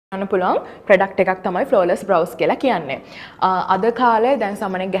පුළුවන් ප්‍රොඩක්ට් එකක් තමයි flawless brows කියලා කියන්නේ. අද කාලේ දැන්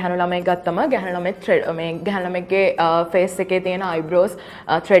සාමාන්‍යයෙන් ගැහණු ළමයි ගත්තම ගැහණු ළමයිගේ face එකේ තියෙන eyebrows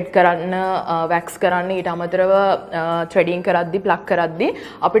thread කරන්න, wax කරන්න ඊට අමතරව threading කරද්දි, pluck කරද්දි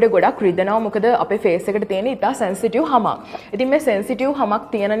අපිට ගොඩක් රිදෙනවා. මොකද අපේ face එකට තියෙන ඉතා sensitive හමක්. ඉතින් මේ sensitive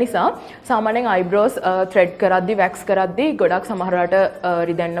හමක් තියෙන නිසා සාමාන්‍යයෙන් eyebrows thread කරද්දි, wax කරද්දි ගොඩක් සමහරවිට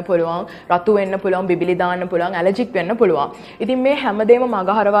රිදෙන්න පුළුවන්, රතු වෙන්න පුළුවන්, බිබිලි දාන්න පුළුවන්, allergic වෙන්න පුළුවන්. ඉතින් මේ හැමදේම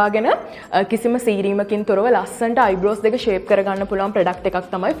මගහරවා කිසිම සීරීමකින් තොරව ලස්සනට eyebrows දෙක shape කරගන්න පුළුවන් product එකක්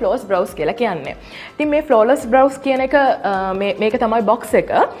තමයි flawless brows කියලා කියන්නේ. ඉතින් මේ flawless brows කියන එක මේක තමයි box එක.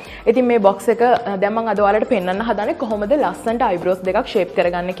 ඉතින් මේ box එක දැන් මම අද ඔයාලට පෙන්වන්න හදන්නේ කොහොමද ලස්සනට eyebrows දෙකක් shape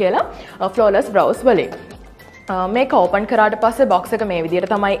කරගන්න කියලා flawless brows වලින්. මේක ඕපන් කරාට පස්සේ box එක මේ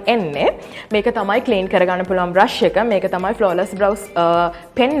විදිහට තමයි එන්නේ. මේක තමයි clean කරගන්න පුළුවන් brush එක. මේක තමයි flawless brows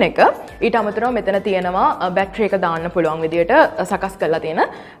pen එක. ඊට අමතරව මෙතන තියෙනවා battery එක දාන්න පුළුවන් විදිහට සකස් කරලා තියෙන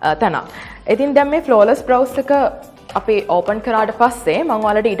තැනක්. ඉතින් දැන් මේ flawless brows එක අපි ඕපන් කරාට පස්සේ මම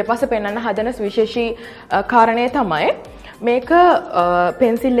ඔයාලට ඊට පස්සේ පෙන්වන්න හදන සුවිශේෂී කාරණේ තමයි මේක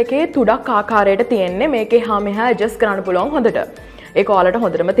පෙන්සිල් එකේ තුඩක් ආකාරයට තියෙන්නේ. මේකේ හා මෙහා adjust කරන්න පුළුවන් හොඳට. ඒක ඔයාලට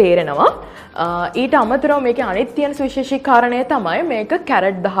හොඳටම තේරෙනවා. ඊට අමතරව මේකේ අනිත් තියෙන සුවිශේෂී කාරණය තමයි මේක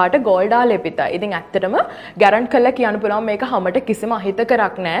කැරට් 18 ගෝල්ඩා ලෙපිතයි. ඉතින් ඇත්තටම ගැරන්ට් කරලා කියන්න පුළුවන් මේක හැමට කිසිම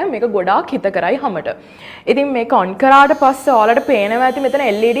අහිතකරක් නැහැ. මේක ගොඩාක් හිතකරයි හැමට. ඉතින් මේක ඔන් කරාට පස්සේ ඔයාලට පේනවා ඇති මෙතන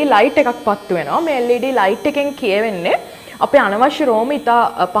LED light එකක් පත්තු වෙනවා. මේ LED light එකෙන් කියවෙන්නේ අපේ අනවශ්‍ය රෝම ඉතා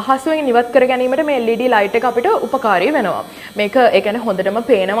පහසුවෙන් ඉවත් කර ගැනීමට මේ LED light එක අපිට උපකාරී වෙනවා. මේක ඒ කියන්නේ හොඳටම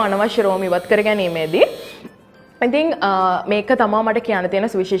පේනවා අනවශ්‍ය රෝම ඉවත් කර ගැනීමේදී. ඉතින් මේක තමයි මට කියන්න තියෙන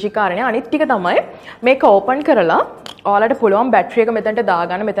සුවිශේෂී කාරණේ. අනිත් ටික තමයි මේක ඕපන් කරලා ඔයාලට පුළුවන් බැටරි එක මෙතනට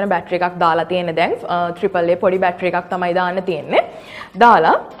දාගන්න. මෙතන බැටරි එකක් දාලා තියෙන්නේ දැන් AAA පොඩි බැටරි එකක් තමයි දාන්න තියෙන්නේ.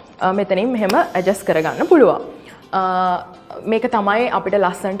 දාලා මෙතනින් මෙහෙම ඇඩ්ජස්ට් කරගන්න පුළුවන්. මේක තමයි අපිට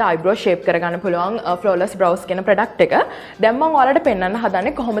ලස්සනට eyebrow shape කරගන්න පුළුවන් flawless brows කියන product එක. දැන් මම ඔයාලට පෙන්වන්න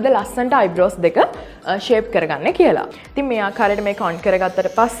හදන්නේ කොහොමද ලස්සනට eyebrows දෙක shape කරගන්නේ කියලා. ඉතින් මේ ආකාරයට මේක on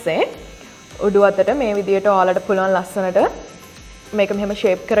කරගත්තට පස්සේ උඩු අතට මේ විදියට ඔයාලට පුළුවන් ලස්සනට මේක මෙහෙම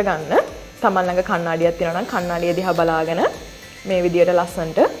shape කරගන්න. තමන් ළඟ කණ්ණාඩියක් තියෙනවා නම් කණ්ණාඩිය දිහා බලාගෙන මේ විදියට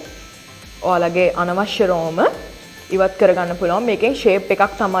ලස්සනට ඔයාලගේ අනවශ්‍ය රෝම ඉවත් කරගන්න පුළුවන්. මේකෙන් shape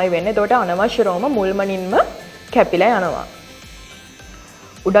එකක් තමයි වෙන්නේ. එතකොට අනවශ්‍ය රෝම මුල්මනින්ම කැපිලා යනවා.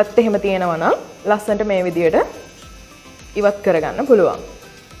 උඩත් එහෙම තියෙනවා නම් ලස්සනට මේ විදියට ඉවත් කරගන්න පුළුවන්.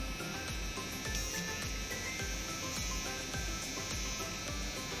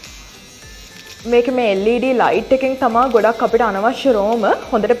 මේක මේ LED light එකෙන් තමයි ගොඩක් අපිට අනවශ්‍ය රෝම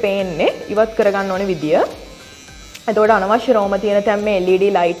හොඳට පේන්නේ ඉවත් කරගන්න ඕනේ විදිය. එතකොට අනවශ්‍ය රෝම තියෙන තැන් මේ LED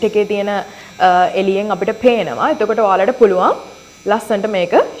light එකේ තියෙන එළියෙන් අපිට පේනවා. එතකොට ඔයාලට පුළුවන් ලස්සනට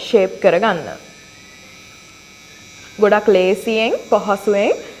මේක shape කරගන්න. ගොඩක් ලේසියෙන්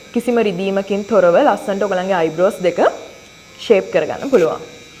පහසුවෙන් කිසිම රිදීමකින් තොරව ලස්සනට ඔයගලගේ eyebrows දෙක shape කරගන්න පුළුවන්.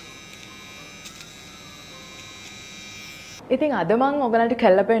 ඉතින් අද මම ඔයගලන්ට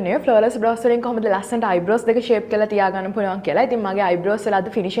කියලා පෙන්නන්නේ flawless brows වලින් කොහොමද ලස්සනට eyebrows දෙක shape කරලා තියාගන්න පුළුවන් කියලා. ඉතින් මගේ eyebrows වල අද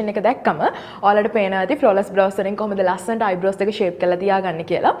finishing එක දැක්කම ඔයාලට පේනවා ඇති flawless brows වලින් කොහොමද ලස්සනට eyebrows දෙක shape කරලා තියාගන්නේ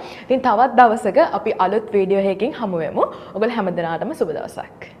කියලා. ඉතින් තවත් දවසක අපි අලුත් වීඩියෝ එකකින් හමු වෙමු. ඔයගොල්ලෝ හැමදෙනාටම සුබ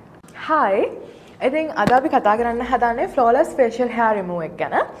දවසක්. Hi. ඉතින් අද අපි කතා කරන්න හදන්නේ flawless facial hair remove එක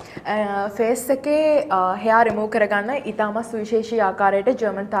ගැන. face එකේ hair remove කරගන්න ඊටම සුවිශේෂී ආකාරයට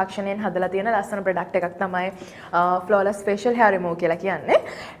ජර්මන් තාක්ෂණයෙන් හදලා තියෙන ලස්සන product එකක් තමයි flawless facial hair remove කියලා කියන්නේ.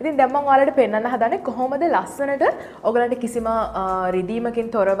 ඉතින් දැන් මම ඔයාලට පෙන්වන්න හදන්නේ කොහොමද ලස්සනට ඔයගලන්ට කිසිම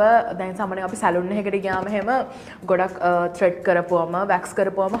රිදීමකින් තොරව දැන් සාමාන්‍යයෙන් අපි සැලුන් එකකට ගියාම එහෙම ගොඩක් thread කරපුවම wax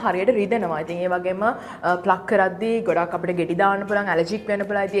කරපුවම හරියට රිදෙනවා. ඉතින් ඒ වගේම pluck කරද්දී ගොඩක් අපිට ගෙඩි දාන්න පුළුවන්, allergic වෙන්න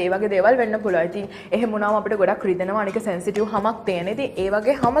පුළුවන්. ඉතින් ඒ වගේ දේවල් වෙන්න පුළුවන්. ඉතින් එහෙම වුණාම අපිට ගොඩක් රිදෙනවා. අනික sensitive හමක් තියෙන. ඉතින් ඒ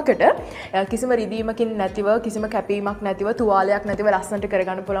වගේ හමකට කිසිම රිදීමකින් නැතිව, කිසිම කැපීමක් නැතිව, තුවාලයක් නැතිව ලස්සනට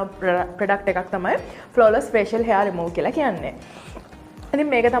කරගන්න පුළුවන් product එකක් තමයි flawless facial hair remove කියලා කියන්නේ. ඉතින්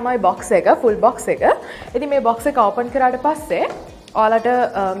මේක තමයි box එක, full box එක. ඉතින් මේ box එක open කරාට පස්සේ ඔයාලට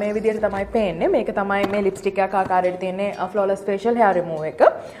මේ විදිහට තමයි පේන්නේ. මේක තමයි මේ lipstick එකක් ආකාරයට තියෙන්නේ flawless facial hair remove එක.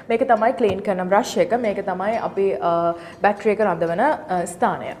 මේක තමයි clean කරන brush එක. මේක තමයි අපි battery එක රඳවන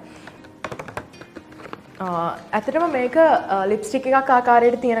ස්ථානය. ඇත්තටම මේක ලිප්ස්ටික් එකක්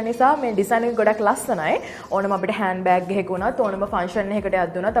ආකාරයට තියෙන නිසා මේ ඩිසයින් එක ගොඩක් ලස්සනයි. ඕනම අපිට හෑන්ඩ් බෑග් එකක වුණත් ඕනම ෆන්ක්ෂන් එකකට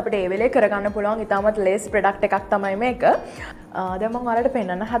යද්දුනත් අපිට ඒ වෙලේ කරගන්න පුළුවන් ඉතාමත් ලේස් ප්‍රොඩක්ට් එකක් තමයි මේක. දැන් මම ඔයාලට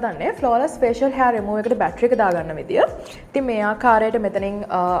පෙන්වන්න හදන්නේ flawless facial hair remove එකට බැටරි එක දාගන්න විදිය. ඉතින් මේ ආකාරයට මෙතනින්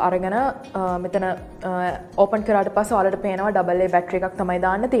අරගෙන මෙතන ඕපන් කරාට පස්සේ ඔයාලට පේනවා double A බැටරි එකක් තමයි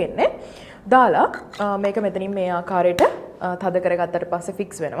දාන්න තියෙන්නේ. දාලා මේක මෙතනින් මේ ආකාරයට තද කරගත්තට පස්සේ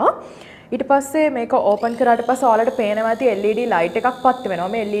ෆික්ස් වෙනවා. ඊට පස්සේ මේක ඕපන් කරාට පස්සේ ඔයාලට පේනවා ඇති LED light එකක් පත් වෙනවා.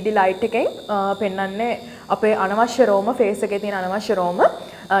 මේ LED light එකෙන් පෙන්වන්නේ අපේ අනවශ්‍ය රෝම ෆේස් එකේ තියෙන අනවශ්‍ය රෝම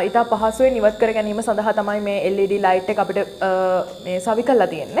ඉතා පහසුවෙන් ඉවත් කර ගැනීම සඳහා තමයි මේ LED light එක අපිට මේ සවි කරලා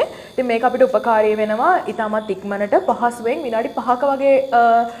තියෙන්නේ. ඉතින් මේක අපිට උපකාරී වෙනවා ඉතාමත් ඉක්මනට පහසුවෙන් විනාඩි 5ක වගේ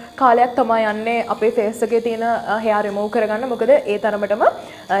කාලයක් තමයි යන්නේ අපේ ෆේස් එකේ තියෙන hair remove කරගන්න. මොකද ඒ තරමටම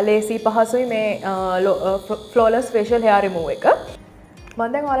ලේසි පහසුයි මේ flawless facial hair remove එක.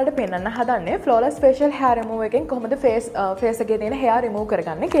 මම දැන් ඔයාලට පෙන්වන්න හදන්නේ flawless facial hair remove එකෙන් කොහොමද face එකේ තියෙන hair remove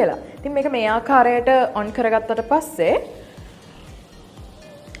කරගන්නේ කියලා. ඉතින් මේක මේ ආකාරයට on කරගත්තට පස්සේ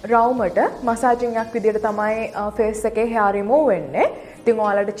රවුමට මසාජින් එකක් විදිහට තමයි face එකේ hair remove වෙන්නේ. ඉතින්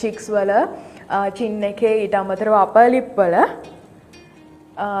ඔයාලට cheeks වල chin එකේ ඊට අමතරව upper lip වල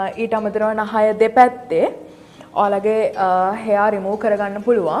ඊට අමතරව නහය දෙපැත්තේ ඔයාලගේ hair remove කරගන්න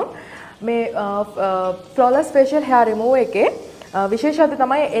පුළුවන්. මේ flawless facial hair remove එකේ විශේෂත්වය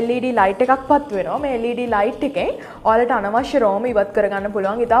තමයි LED light එකක් පත් වෙනවා. මේ LED light එකෙන් ඔයාලට අනවශ්‍ය රෝම ඉවත් කරගන්න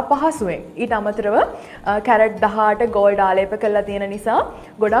පුළුවන් ඉතා පහසුවෙන්. ඊට අමතරව කැරට් 18 ගෝල්ඩ් ආලේප කරලා තියෙන නිසා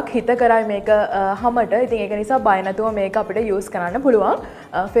ගොඩක් හිතකරයි මේක හැමට. ඉතින් ඒක නිසා බය නැතුව මේක අපිට යූස් කරන්න පුළුවන්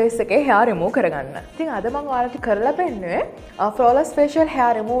face එකේ hair remove කරගන්න. ඉතින් අද මම ඔයාලට කරලා පෙන්නුවේ flawless facial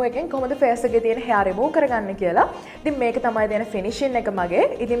hair remove එකෙන් කොහොමද face එකේ තියෙන hair remove කරගන්න කියලා. ඉතින් මේක තමයි දෙන finishing එක මගේ.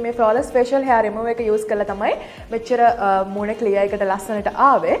 ඉතින් මේ flawless facial hair remove එක යූස් කරලා තමයි මෙච්චර මූණ clear එකට ලස්සනට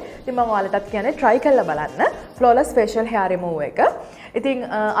ආවේ. ඉතින් මම ඔයාලටත් කියන්නේ try කරලා බලන්න flawless facial hair remove එක. ඉතින්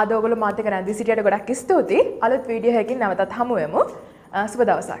අද ඔයගොල්ලෝ මාත් එක්ක රැඳී සිටියට ගොඩක් ස්තුතියි. අලුත් වීඩියෝ එකකින් නැවතත් හමු වෙමු. සුබ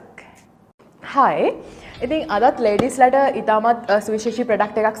දවසක්. Hi. ඉතින් අදත් ලේඩීස්ලට ඉතාමත් සුවිශේෂී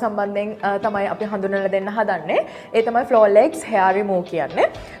ප්‍රොඩක්ට් එකක් සම්බන්ධයෙන් තමයි අපි හඳුන්වලා දෙන්න හදන්නේ. ඒ තමයි Flawlex hair remove කියන්නේ.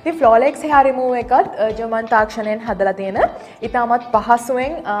 ඉතින් Flawlex hair remove එකත් ජර්මන් තාක්ෂණයෙන් හදලා තියෙන ඉතාමත්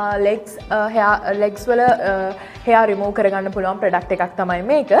පහසුවෙන් legs වල hair remove කරගන්න පුළුවන් ප්‍රොඩක්ට් එකක් තමයි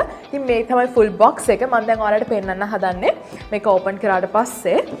මේක. ඉතින් මේක තමයි full box එක. මම දැන් ඔයාලට පෙන්නන්න හදන්නේ. මේක ඕපන් කරාට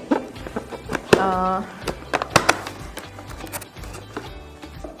පස්සේ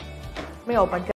මේ ඕපන්